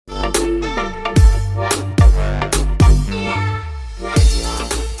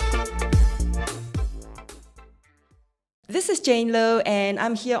Jane Low, and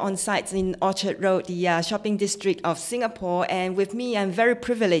I'm here on site in Orchard Road, the shopping district of Singapore. And with me, I'm very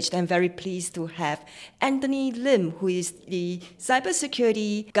privileged and very pleased to have Anthony Lim, who is the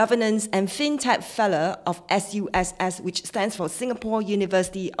Cybersecurity, Governance and Fintech Fellow of SUSS, which stands for Singapore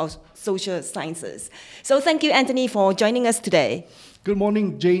University of Social Sciences. So thank you, Anthony, for joining us today. Good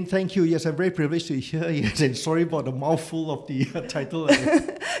morning, Jane. Thank you. Yes, I'm very privileged to be here. Yes, and sorry about the mouthful of the title.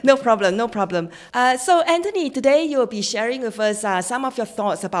 No problem, no problem. So, Anthony, today you will be sharing with us some of your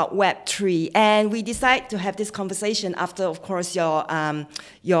thoughts about Web3. And we decided to have this conversation after, of course,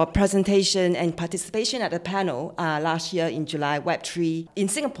 your presentation and participation at the panel last year in July, Web3 in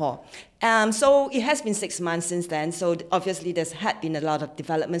Singapore. So it has been 6 months since then, so obviously there's had been a lot of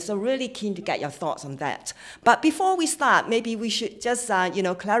development, so really keen to get your thoughts on that. But before we start, maybe we should just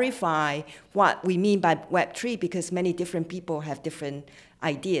clarify what we mean by Web3, because many different people have different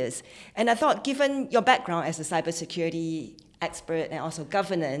ideas. And I thought, given your background as a cybersecurity expert and also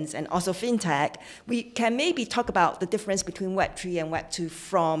governance and also fintech, we can maybe talk about the difference between Web3 and Web2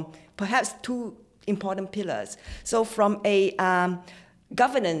 from perhaps two important pillars. So from a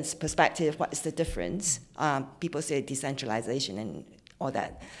governance perspective, what is the difference? People say decentralization and all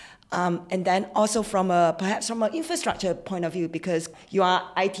that. And then also perhaps from an infrastructure point of view, because you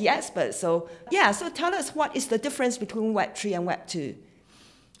are IT experts. So yeah, so tell us, what is the difference between Web3 and Web2?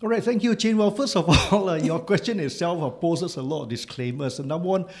 All right, thank you, Jane. Well, first of all, your question itself poses a lot of disclaimers. And number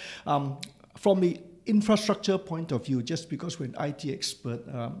one, from the infrastructure point of view, just because we're an IT expert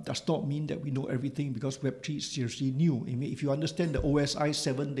does not mean that we know everything, because Web3 is seriously new. I mean, if you understand the OSI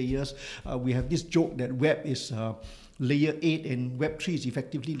 7 layers, we have this joke that Web is layer 8 and Web3 is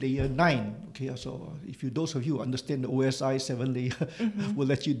effectively layer 9. Okay, so if those of you who understand the OSI 7 layer, we'll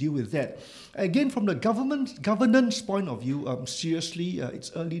let you deal with that. Again, from the governance point of view, seriously,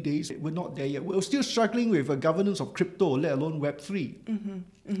 it's early days. We're not there yet. We're still struggling with a governance of crypto, let alone Web3.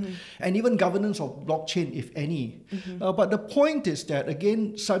 And even governance of blockchain, if any. But the point is that,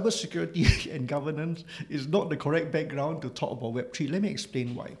 again, cybersecurity and governance is not the correct background to talk about Web3. Let me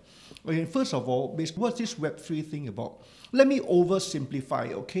explain why. Okay, first of all, what's this Web3 thing about? Let me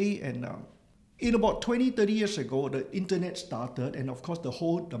oversimplify, okay? And in about 20, 30 years ago, the internet started, and of course,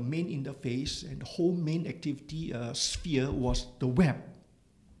 the main interface and the whole main activity sphere was the web.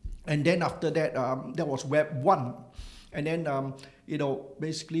 And then after that, that was Web 1. And then,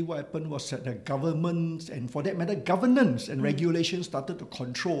 basically what happened was that the governments, and for that matter, governance and regulation started to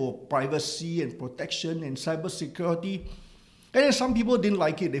control privacy and protection and cybersecurity. And then some people didn't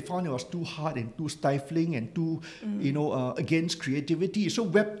like it. They found it was too hard and too stifling and too, against creativity. So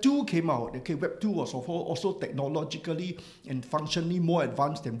Web 2 came out. Okay, Web 2 was also technologically and functionally more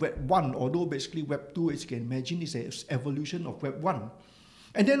advanced than Web 1, although basically Web 2, as you can imagine, is an evolution of Web 1.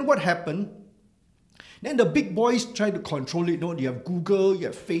 And then what happened? Then the big boys try to control it. You have Google, you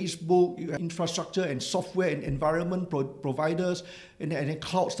have Facebook, you have infrastructure and software and environment providers, and then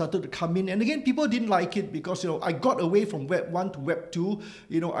cloud started to come in. And again, people didn't like it because I got away from Web 1 to Web 2.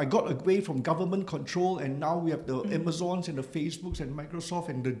 I got away from government control, and now we have the Amazons and the Facebooks and Microsoft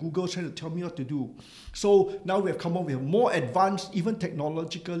and the Googles trying to tell me what to do. So now we have come up with a more advanced, even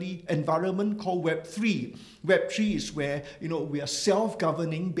technologically, environment called Web 3. Web 3 is where we are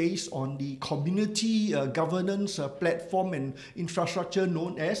self-governing based on the community governance platform and infrastructure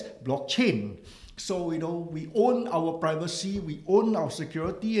known as blockchain. So, we own our privacy, we own our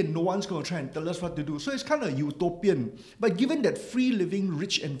security, and no one's going to try and tell us what to do. So it's kind of utopian. But given that free living,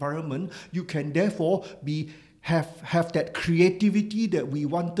 rich environment, you can therefore have that creativity that we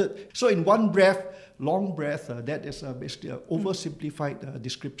wanted. So in one breath, long breath, that is basically an oversimplified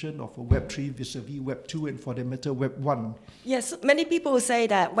description of Web 3 vis-a-vis Web 2, and for that matter, Web 1. Yes, many people say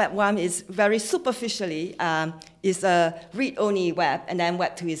that Web 1 is very superficially is a read-only web, and then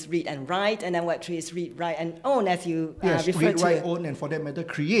Web 2 is read and write, and then Web 3 is read, write, and own, as you yes, referred read, to. write, own, and for that matter,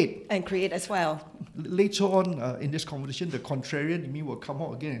 create. And create as well. Later on in this conversation, the contrarian in me will come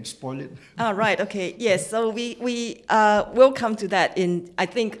out again and spoil it. Right, okay, yes. So we will come to that in, I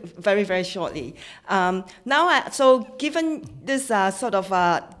think, very, very shortly. So given this sort of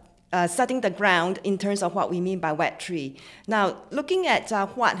setting the ground in terms of what we mean by Web3, now looking at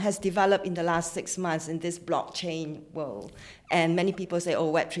what has developed in the last 6 months in this blockchain world, and many people say,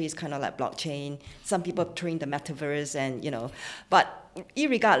 oh, Web3 is kind of like blockchain. Some people train the metaverse, and but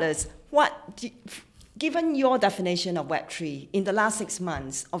irregardless, given your definition of Web3, in the last 6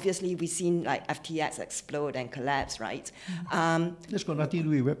 months, obviously we've seen like FTX explode and collapse, right? That's got nothing to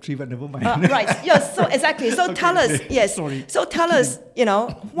do with Web3, but never mind. Right, yes, so exactly. So okay, tell us, yes. Sorry. So tell us,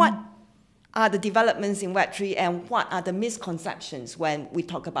 are the developments in Web3 and what are the misconceptions when we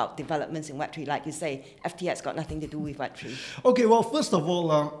talk about developments in Web3? Like you say, FTX got nothing to do with Web3. Okay, well, first of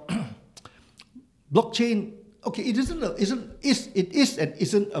all, blockchain. Okay, it is and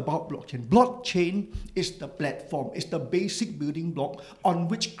isn't about blockchain. Blockchain is the platform, it's the basic building block on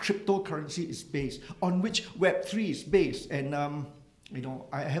which cryptocurrency is based, on which Web3 is based. And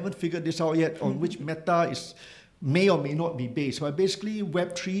I haven't figured this out yet on which Meta may or may not be based. But basically,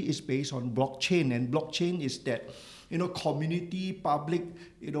 Web3 is based on blockchain, and blockchain is that community, public,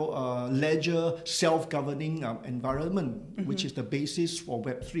 ledger, self-governing environment, which is the basis for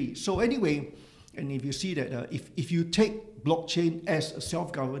Web3. So anyway. And if you see that if you take blockchain as a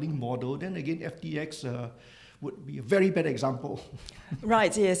self-governing model, then again, FTX would be a very bad example.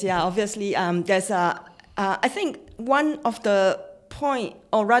 Right, yes, yeah. Obviously, there's I think one of the point,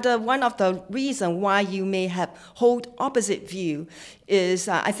 or rather one of the reason why you may have hold opposite view is,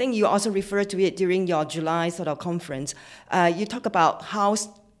 I think you also referred to it during your July sort of conference. You talk about how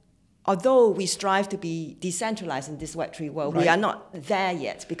although we strive to be decentralized in this Web3 world, we are not there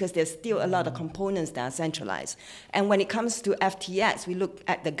yet because there's still a lot of components that are centralized. And when it comes to FTX, we look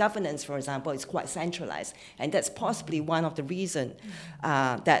at the governance, for example, it's quite centralized. And that's possibly one of the reasons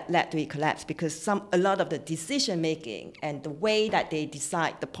that led to it collapse, because a lot of the decision making and the way that they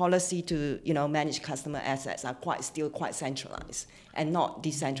decide the policy to manage customer assets are still quite centralized and not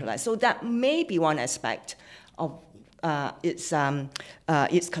decentralized. So that may be one aspect of its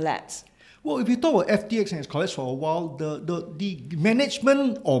collapse. Well, if you talk about FTX and its collapse for a while, the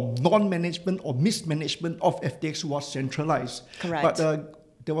management or non-management or mismanagement of FTX was centralized. Correct. But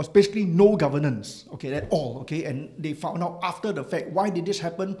there was basically no governance, at all, and they found out after the fact why did this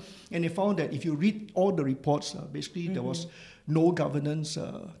happen, and they found that if you read all the reports, basically there was no governance.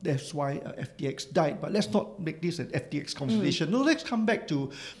 That's why FTX died. But let's not make this an FTX conversation. No, let's come back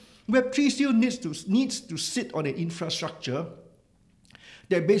to Web3 still needs to sit on an infrastructure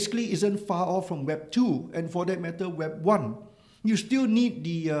that basically isn't far off from Web 2, and for that matter, Web 1. You still need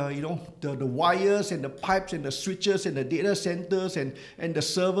the wires and the pipes and the switches and the data centers and the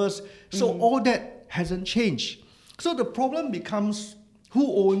servers. So all that hasn't changed. So the problem becomes,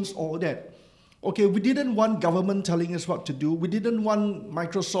 who owns all that? Okay, we didn't want government telling us what to do. We didn't want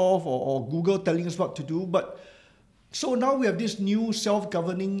Microsoft or Google telling us what to do. But so now we have this new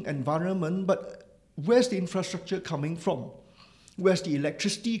self-governing environment, but where's the infrastructure coming from? Where's the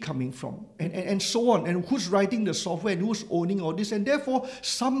electricity coming from? And so on. And who's writing the software and who's owning all this? And therefore,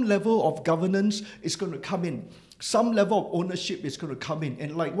 some level of governance is going to come in. Some level of ownership is going to come in.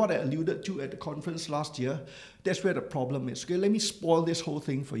 And like what I alluded to at the conference last year, that's where the problem is. Okay, let me spoil this whole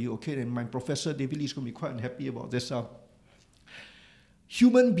thing for you. Okay, and my professor, David Lee, is going to be quite unhappy about this.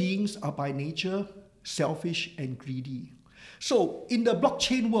 Human beings are by nature selfish and greedy. So in the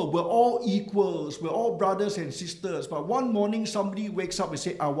blockchain world, we're all equals, we're all brothers and sisters, but one morning somebody wakes up and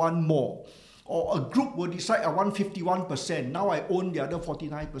says, I want more. Or a group will decide, I want 51%, now I own the other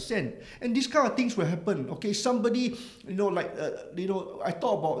 49%. And these kind of things will happen. Okay, somebody, I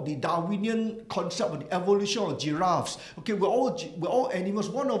thought about the Darwinian concept of the evolution of giraffes. Okay, we're all animals.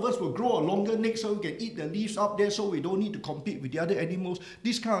 One of us will grow a longer neck so we can eat the leaves up there so we don't need to compete with the other animals.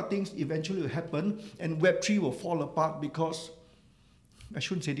 These kind of things eventually will happen, and Web3 will fall apart because, I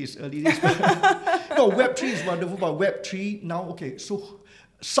shouldn't say this early days, but no, Web3 is wonderful, but Web3 now, okay, so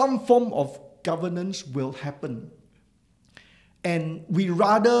some form of governance will happen. And we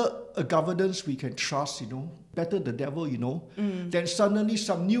rather a governance we can trust, better the devil, than suddenly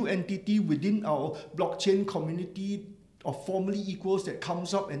some new entity within our blockchain community of formerly equals that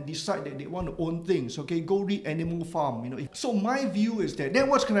comes up and decide that they want to own things. Okay, go read Animal Farm, So my view is that then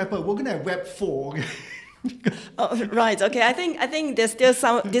what's going to happen? We're going to have Web 4. Oh, right. Okay. I think there's still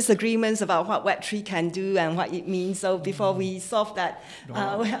some disagreements about what Web3 can do and what it means. So before we solve that,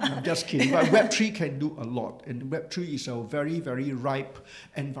 I'm just kidding. But Web3 can do a lot, and Web3 is a very, very ripe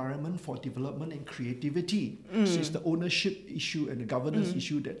environment for development and creativity. So it's the ownership issue and the governance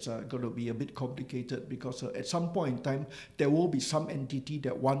issue that's going to be a bit complicated, because at some point in time there will be some entity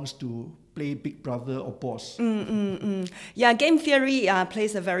that wants to play big brother or boss. Yeah, game theory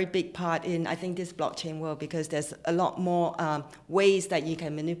plays a very big part in, I think, this blockchain world, because there's a lot more ways that you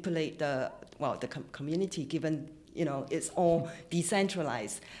can manipulate the community, given it's all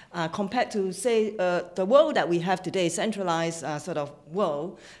decentralized compared to, say, the world that we have today, centralized sort of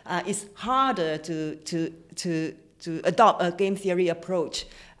world. It's harder to adopt a game theory approach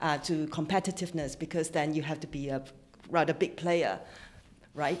to competitiveness, because then you have to be a rather big player.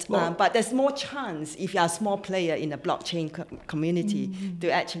 right? Well, But there's more chance if you're a small player in a blockchain community to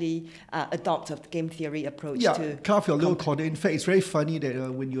actually adopt a game theory approach to... carve your little corner. In fact, it's very funny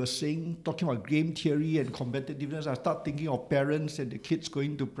that when you're talking about game theory and competitiveness, I start thinking of parents and the kids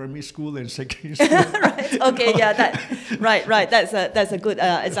going to primary school and secondary school. Right. Okay. Yeah. Right. That's a good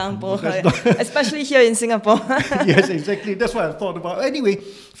example, especially here in Singapore. Yes, exactly. That's what I thought about. Anyway,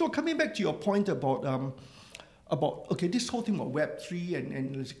 so coming back to your point about this whole thing about Web3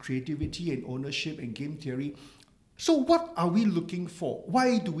 and creativity and ownership and game theory. So what are we looking for?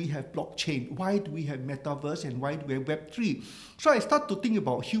 Why do we have blockchain? Why do we have metaverse? And why do we have Web3? So I start to think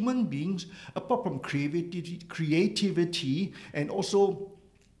about human beings, apart from creativity and also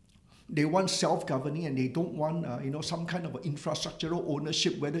they want self-governing and they don't want some kind of infrastructural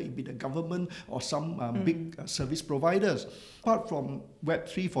ownership, whether it be the government or some big service providers. Apart from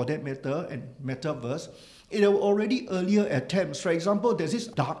Web3 for that matter and metaverse, there were already earlier attempts. For example, there's this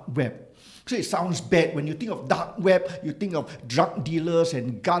dark web. So it sounds bad when you think of dark web. You think of drug dealers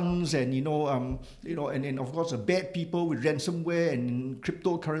and guns and and of course bad people with ransomware and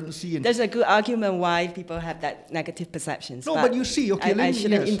cryptocurrency. And there's a good argument why people have that negative perceptions. No, but you see, okay, I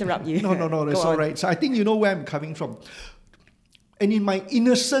shouldn't interrupt you. No, that's all right. So I think you know where I'm coming from. And in my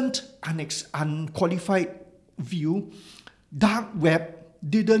innocent, unqualified view, dark web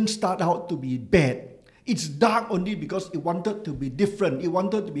didn't start out to be bad. It's dark only because it wanted to be different. It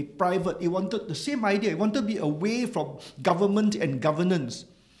wanted to be private. It wanted the same idea. It wanted to be away from government and governance.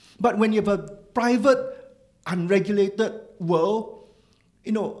 But when you have a private, unregulated world,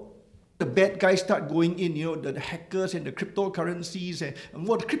 the bad guys start going in, the hackers and the cryptocurrencies. And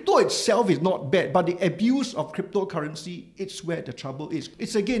the crypto itself is not bad, but the abuse of cryptocurrency, it's where the trouble is.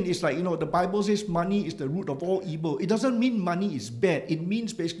 It's like, the Bible says money is the root of all evil. It doesn't mean money is bad. It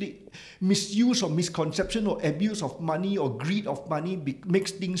means basically misuse or misconception or abuse of money or greed of money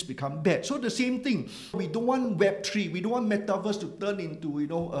makes things become bad. So the same thing. We don't want Web3. We don't want metaverse to turn into,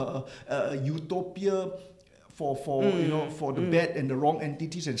 a utopia for the bad and the wrong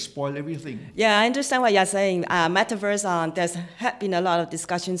entities and spoil everything. Yeah, I understand what you're saying. Metaverse, there's had been a lot of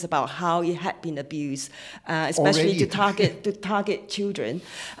discussions about how it had been abused, especially to target children.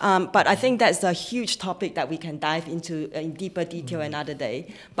 But I think that's a huge topic that we can dive into in deeper detail another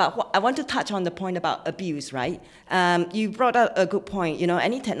day. But I want to touch on the point about abuse, right? You brought up a good point.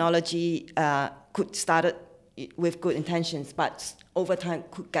 Any technology could start with good intentions, but over time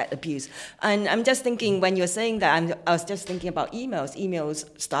could get abused. And I'm just thinking, when you're saying that, I was just thinking about emails. Emails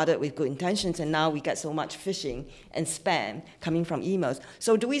started with good intentions, and now we get so much phishing and spam coming from emails.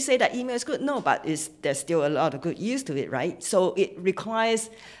 So do we say that email is good? No, but there's still a lot of good use to it, right? So it requires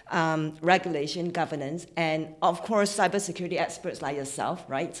regulation, governance, and of course, cybersecurity experts like yourself,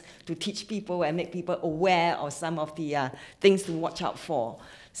 right, to teach people and make people aware of some of the things to watch out for.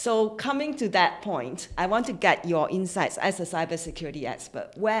 So coming to that point, I want to get your insights as a cybersecurity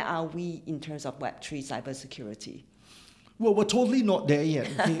expert. Where are we in terms of Web3 cybersecurity? Well, we're totally not there yet.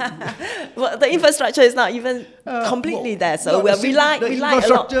 Okay? Well, the infrastructure is not even completely there, so we're relying a lot. The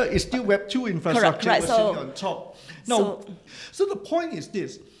infrastructure is still Web2 infrastructure. Correct, right. We're sitting on top. Now, so the point is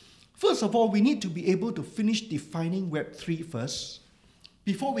this. First of all, we need to be able to finish defining Web3 first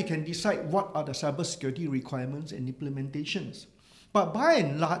before we can decide what are the cybersecurity requirements and implementations. But by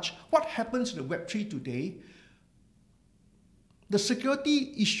and large, what happens to the Web3 today, the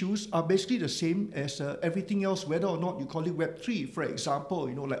security issues are basically the same as everything else, whether or not you call it Web3. For example,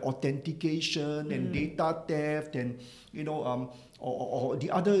 like authentication and data theft and, or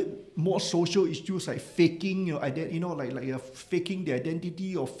the other more social issues like faking, faking the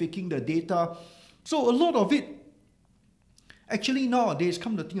identity or faking the data. So a lot of it, actually nowadays,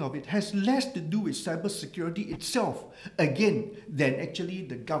 come to think of it, has less to do with cybersecurity itself, again, than actually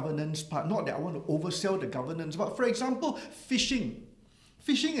the governance part. Not that I want to oversell the governance, but for example, phishing.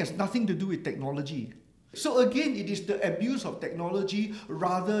 Phishing has nothing to do with technology. So again, it is the abuse of technology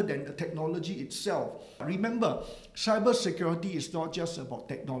rather than the technology itself. Remember, cybersecurity is not just about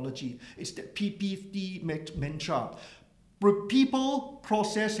technology. It's the PPT mantra. People,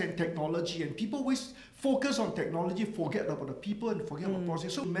 process, and technology. And people always focus on technology, forget about the people, and forget about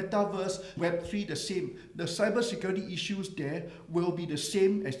process. So metaverse, Web3, the same. The cybersecurity issues there will be the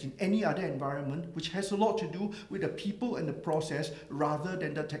same as in any other environment, which has a lot to do with the people and the process rather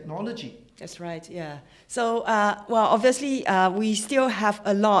than the technology. That's right, yeah. So, obviously, we still have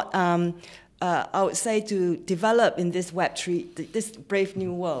a lot, I would say, to develop in this Web3, this brave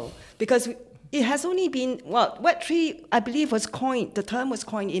new world. Because it has only been, Web3, I believe, the term was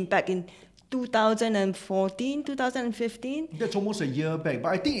coined back in 2014, 2015? That's almost a year back,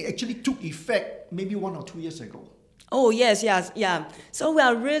 but I think it actually took effect maybe 1 or 2 years ago. Oh, yes, yes, yeah. So we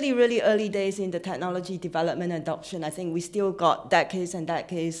are really, really early days in the technology development and adoption. I think we still got decades and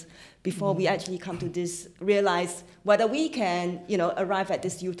decades before we actually come to this, realize whether we can, arrive at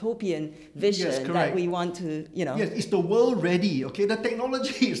this utopian vision that we want to, Yes, is the world ready? Okay, the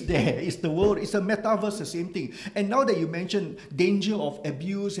technology is there. It's the world. It's a metaverse, the same thing. And now that you mentioned danger of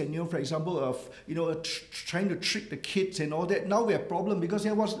abuse and, for example, of, trying to trick the kids and all that, now we have a problem because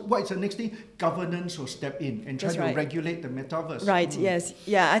what is the next thing? Governance will step in and try to regulate the metaverse. Right, yes.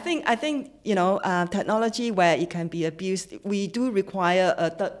 Yeah, I think technology where it can be abused, we do require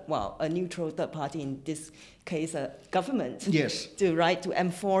a neutral third party, in this case, a government. Yes. To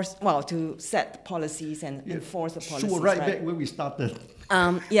enforce, to set policies and enforce the policies. So right back where we started.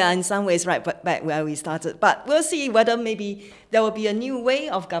 In some ways, right back where we started. But we'll see whether maybe there will be a new way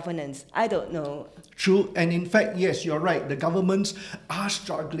of governance. I don't know. True, and in fact, yes, you're right. The governments are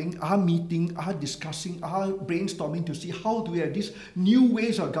struggling, are meeting, are discussing, are brainstorming to see how do we have these new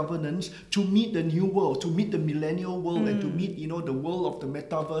ways of governance to meet the new world, to meet the millennial world, and to meet, the world of the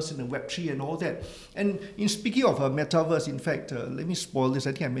metaverse and the Web3 and all that. And in speaking of a metaverse, in fact, let me spoil this.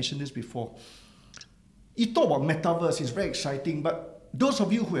 I think I mentioned this before. You talk about metaverse, it's very exciting, but those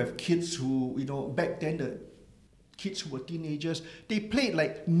of you who have kids who, back then the kids who were teenagers, they played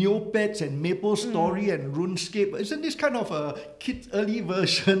like Neopets and MapleStory and RuneScape. Isn't this kind of a kid's early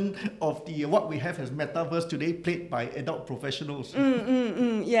version of the what we have as metaverse today, played by adult professionals?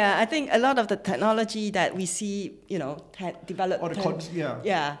 Yeah, I think a lot of the technology that we see, developed.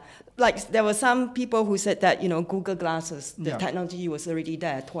 Like there were some people who said that, Google Glasses, the technology was already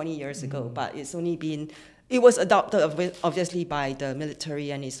there 20 years ago, but it's only been, it was adopted obviously by the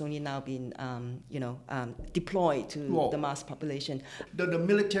military, and it's only now been, deployed to the mass population. The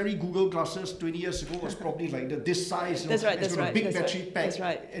military Google Glasses 20 years ago was probably like this size. That's right. It's got a big battery pack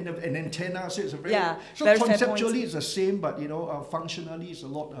and an antenna. So it's a very conceptually it's the same, but functionally it's a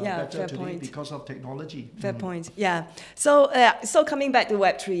lot better today because of technology. Fair point. Yeah. So coming back to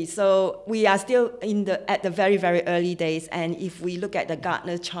Web3, so we are still at the very, very early days, and if we look at the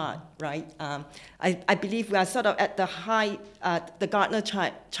Gartner chart, right? I believe we are sort of at the high, the Gartner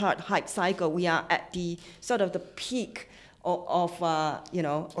chart hype cycle. We are at the sort of the peak of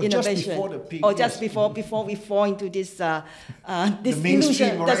innovation, just before the peak, or just before we fall into this this the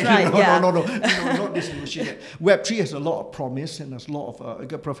mainstream. Illusion. That's right. No, not this illusion yet. Web3 has a lot of promise, and there's a lot of. I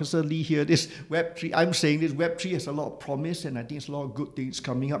got Professor Lee here. This Web3, I'm saying this Web3 has a lot of promise, and I think there's a lot of good things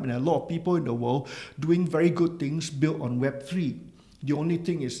coming up, and a lot of people in the world doing very good things built on Web3. The only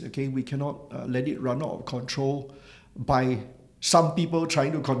thing is, we cannot let it run out of control by some people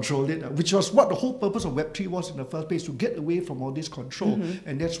trying to control it, which was what the whole purpose of Web3 was in the first place, to get away from all this control.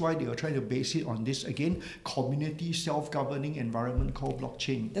 And that's why they were trying to base it on this, again, community self-governing environment called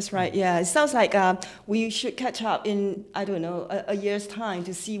blockchain. That's right, yeah. It sounds like we should catch up in, I don't know, a year's time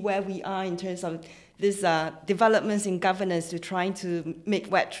to see where we are in terms of these developments in governance to trying to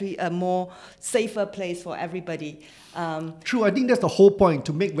make Web3 a more safer place for everybody. True, I think that's the whole point,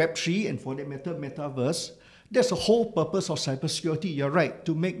 to make Web3 and for that matter, metaverse. That's the whole purpose of cybersecurity. You're right,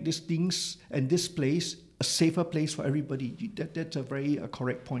 to make these things and this place a safer place for everybody. That's a very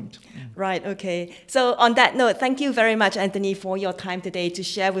correct point. Right, okay. So on that note, thank you very much, Anthony, for your time today to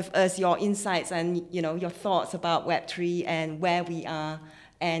share with us your insights and your thoughts about Web3 and where we are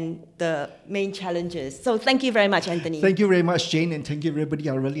and the main challenges. So thank you very much, Anthony. Thank you very much, Jane, and thank you, everybody.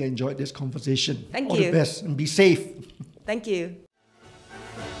 I really enjoyed this conversation. Thank you. All the best, and be safe. Thank you.